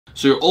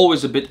So you're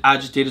always a bit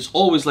agitated. It's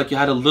always like you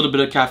had a little bit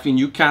of caffeine.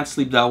 You can't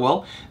sleep that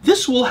well.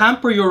 This will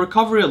hamper your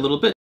recovery a little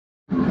bit.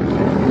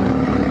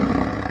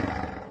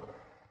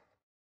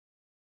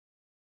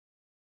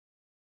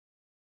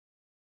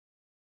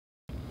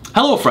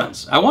 Hello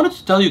friends, I wanted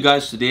to tell you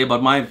guys today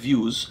about my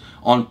views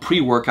on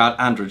pre-workout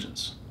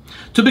androgens.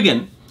 To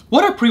begin,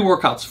 what are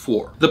pre-workouts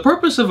for? The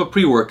purpose of a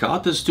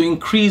pre-workout is to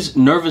increase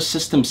nervous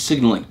system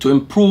signaling, to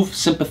improve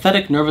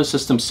sympathetic nervous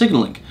system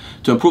signaling,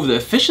 to improve the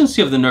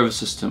efficiency of the nervous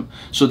system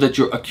so that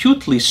you're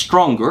acutely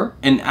stronger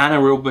in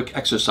anaerobic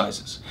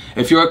exercises.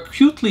 If you're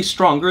acutely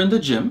stronger in the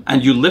gym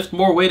and you lift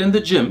more weight in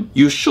the gym,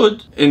 you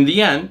should, in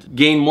the end,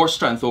 gain more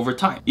strength over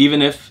time,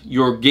 even if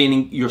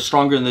you're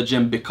stronger in the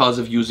gym because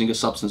of using a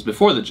substance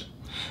before the gym.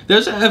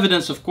 There's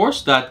evidence, of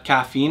course, that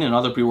caffeine and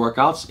other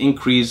pre-workouts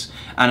increase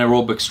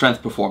anaerobic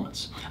strength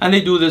performance. And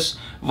they do this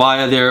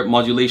via their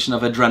modulation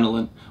of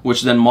adrenaline,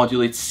 which then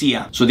modulates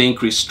CM. So they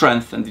increase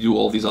strength and they do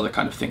all these other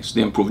kind of things.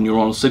 They improve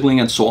neuronal signaling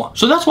and so on.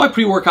 So that's why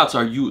pre-workouts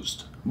are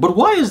used. But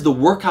why is the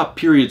workout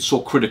period so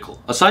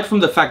critical? Aside from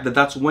the fact that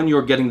that's when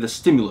you're getting the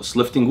stimulus,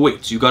 lifting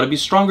weights. You got to be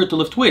stronger to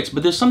lift weights,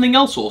 but there's something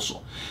else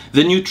also.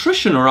 The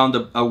nutrition around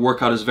the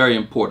workout is very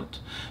important.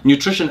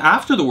 Nutrition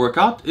after the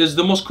workout is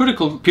the most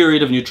critical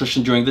period of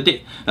nutrition during the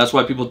day. That's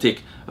why people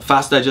take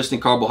fast digesting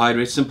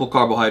carbohydrates, simple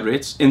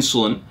carbohydrates,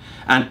 insulin,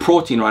 and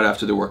protein right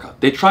after the workout.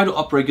 They try to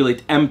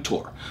upregulate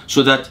mTOR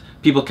so that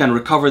people can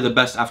recover the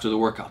best after the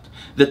workout.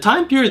 The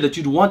time period that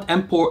you'd want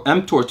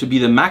mTOR to be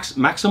the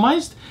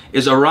maximized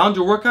is around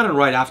your workout and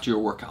right after your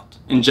workout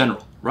in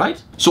general,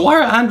 right? So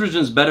why are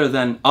androgens better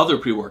than other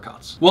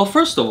pre-workouts? Well,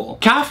 first of all,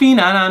 caffeine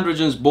and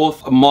androgens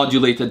both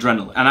modulate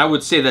adrenaline. And I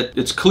would say that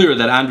it's clear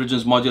that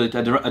androgens modulate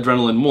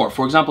adrenaline more.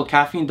 For example,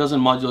 caffeine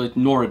doesn't modulate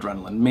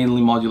noradrenaline,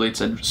 mainly modulates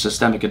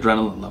systemic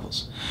adrenaline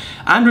levels.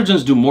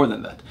 Androgens do more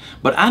than that.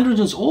 But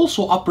androgens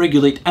also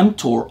upregulate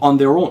mTOR on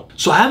their own.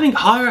 So having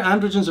higher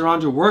androgens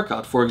around your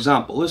workout, for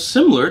example, is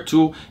similar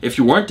to if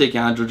you weren't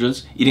taking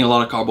androgens, eating a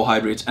lot of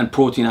carbohydrates and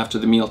protein after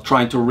the meal,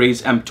 trying to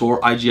raise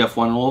mTOR,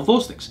 IGF-1 and all of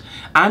those things.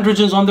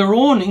 Androgens on their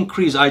own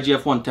increase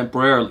IGF-1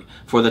 temporarily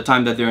for the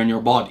time that they're in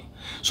your body.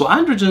 So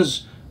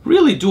androgens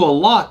really do a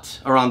lot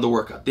around the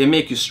workout. They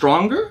make you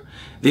stronger.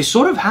 They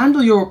sort of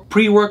handle your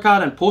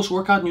pre-workout and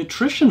post-workout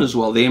nutrition as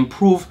well. They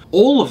improve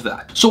all of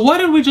that. So why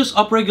don't we just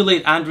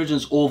upregulate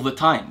androgens all the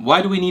time?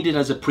 Why do we need it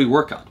as a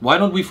pre-workout? Why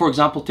don't we, for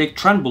example, take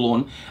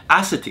trenbolone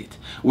acetate,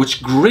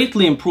 which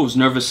greatly improves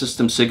nervous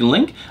system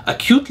signaling,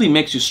 acutely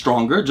makes you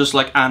stronger, just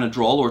like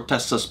Anadrol or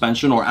test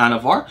suspension or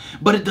Anavar,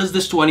 but it does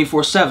this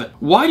 24/7.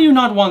 Why do you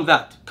not want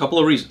that? Couple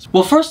of reasons.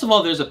 Well, first of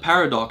all, there's a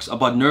paradox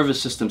about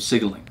nervous system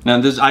signaling.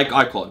 And this,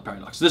 I call it a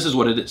paradox. This is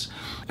what it is.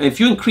 If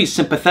you increase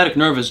sympathetic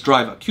nervous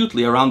drive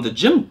acutely around the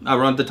gym,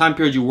 around the time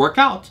period you work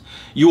out,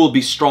 you will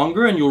be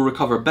stronger and you'll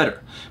recover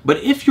better.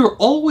 But if you're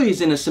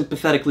always in a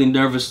sympathetically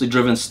nervously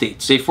driven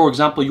state, say for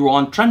example, you're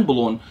on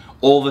trenbolone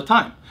all the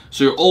time,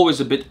 so you're always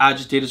a bit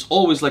agitated, it's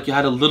always like you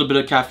had a little bit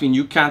of caffeine,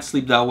 you can't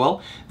sleep that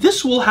well,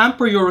 this will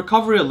hamper your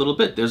recovery a little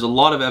bit. There's a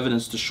lot of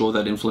evidence to show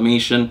that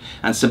inflammation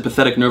and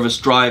sympathetic nervous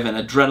drive and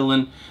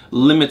adrenaline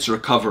limits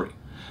recovery.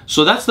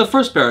 So that's the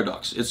first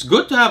paradox. It's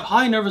good to have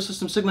high nervous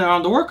system signaling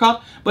around the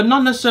workout, but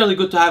not necessarily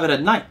good to have it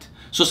at night.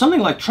 So something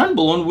like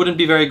trenbolone wouldn't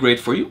be very great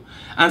for you,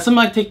 and something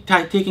like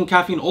taking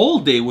caffeine all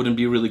day wouldn't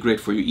be really great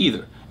for you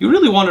either. You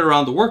really want it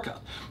around the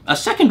workout. A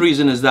second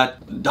reason is that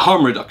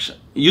harm reduction.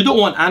 You don't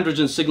want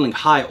androgen signaling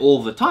high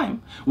all the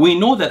time. We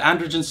know that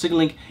androgen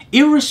signaling,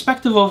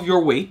 irrespective of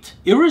your weight,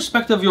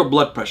 irrespective of your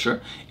blood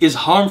pressure, is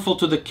harmful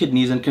to the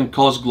kidneys and can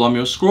cause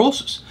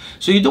glomerulosclerosis.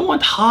 So you don't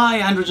want high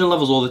androgen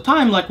levels all the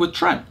time like with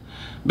tren,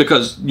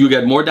 because you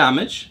get more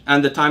damage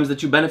and the times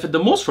that you benefit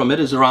the most from it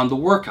is around the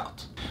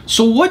workout.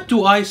 So what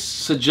do I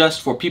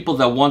suggest for people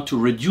that want to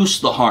reduce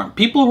the harm?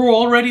 People who are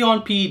already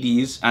on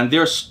PEDs and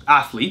they're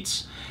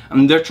athletes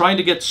and they're trying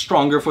to get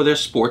stronger for their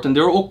sport and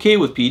they're okay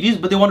with PEDs,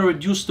 but they want to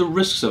reduce the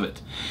risks of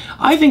it.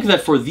 I think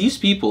that for these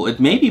people, it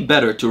may be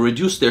better to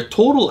reduce their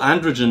total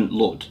androgen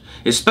load,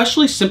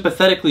 especially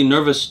sympathetically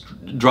nervous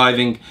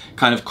driving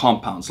kind of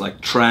compounds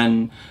like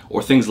tren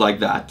or things like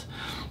that.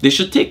 They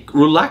should take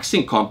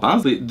relaxing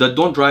compounds that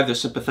don't drive their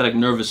sympathetic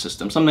nervous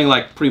system, something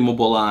like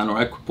primobolan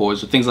or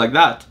equipoise or things like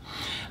that.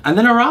 And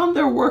then around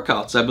their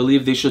workouts, I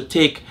believe they should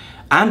take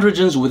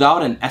androgens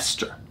without an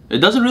ester. It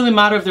doesn't really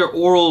matter if they're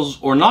orals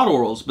or not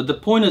orals, but the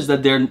point is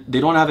that they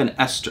don't have an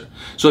ester.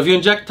 So if you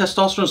inject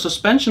testosterone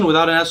suspension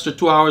without an ester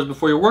 2 hours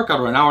before your workout,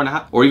 or an hour and a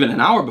half, or even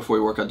an hour before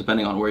your workout,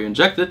 depending on where you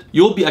inject it,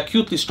 you'll be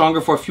acutely stronger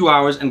for a few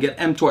hours and get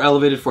mTOR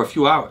elevated for a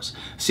few hours.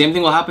 Same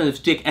thing will happen if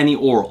you take any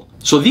oral.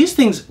 So these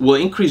things will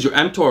increase your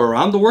mTOR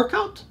around the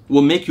workout,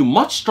 will make you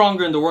much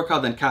stronger in the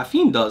workout than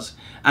caffeine does,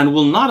 and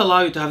will not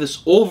allow you to have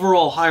this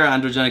overall higher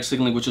androgenic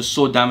signaling, which is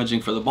so damaging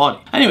for the body.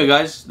 Anyway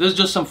guys, this is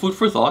just some food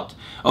for thought.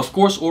 Of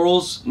course,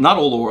 orals, not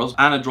all orals,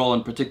 Anadrol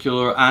in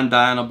particular, and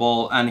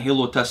Dianabol, and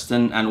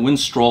Halotestin, and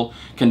Winstrol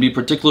can be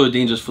particularly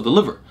dangerous for the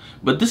liver.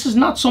 But this is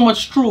not so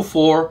much true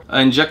for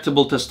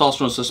injectable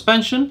testosterone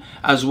suspension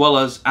as well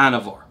as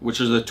Anavar, which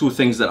are the two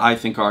things that I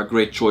think are a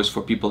great choice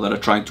for people that are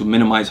trying to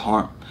minimize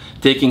harm.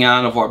 Taking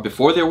Anavar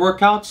before their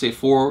workout, say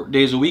 4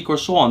 days a week or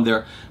so on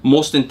their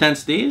most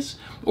intense days,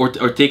 or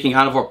taking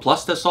Anavar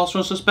plus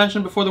testosterone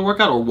suspension before the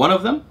workout, or one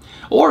of them.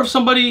 Or if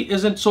somebody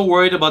isn't so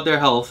worried about their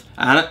health,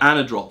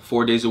 Anadrol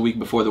 4 days a week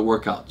before the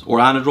workout, or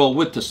Anadrol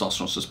with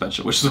testosterone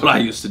suspension, which is what I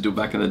used to do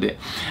back in the day.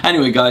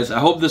 Anyway guys, I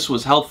hope this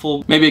was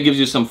helpful. Maybe it gives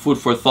you some food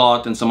for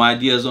thought and some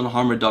ideas on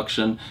harm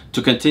reduction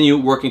to continue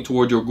working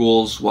toward your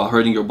goals while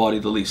hurting your body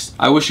the least.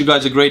 I wish you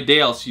guys a great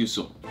day. I'll see you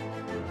soon.